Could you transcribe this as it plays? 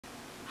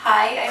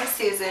Hi, I'm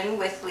Susan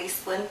with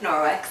Liesland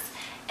Norwex,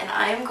 and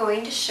I'm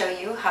going to show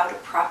you how to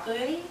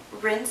properly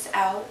rinse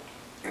out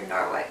your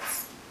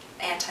Norwex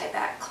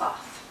Antibac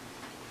cloth.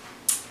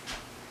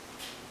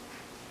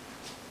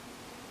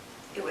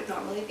 It would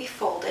normally be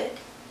folded,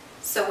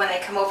 so when I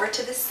come over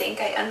to the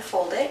sink, I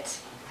unfold it,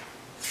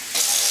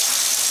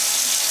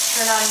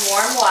 turn on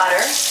warm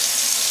water,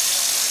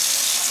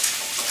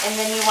 and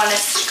then you want to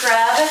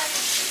scrub,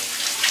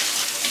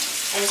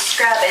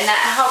 and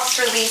that helps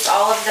release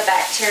all of the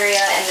bacteria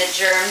and the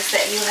germs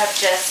that you have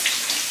just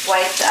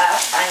wiped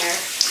up on your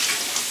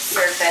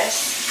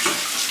surface.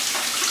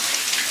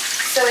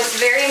 So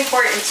it's very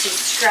important to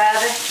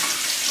scrub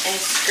and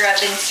scrub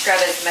and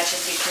scrub as much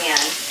as you can.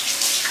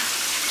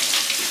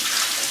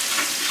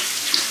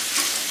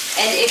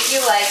 And if you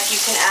like, you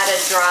can add a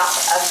drop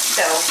of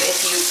soap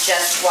if you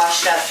just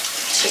washed up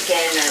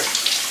chicken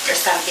or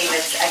something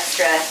that's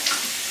extra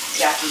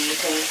yucky. You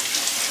can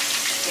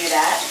do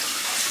that.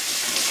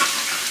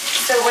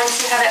 So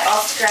once you have it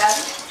all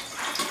scrubbed,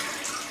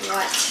 you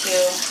want to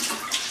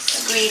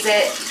squeeze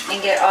it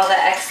and get all the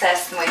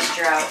excess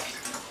moisture out.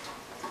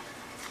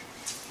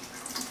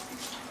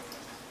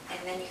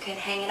 And then you can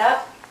hang it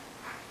up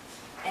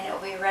and it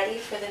will be ready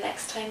for the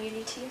next time you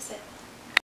need to use it.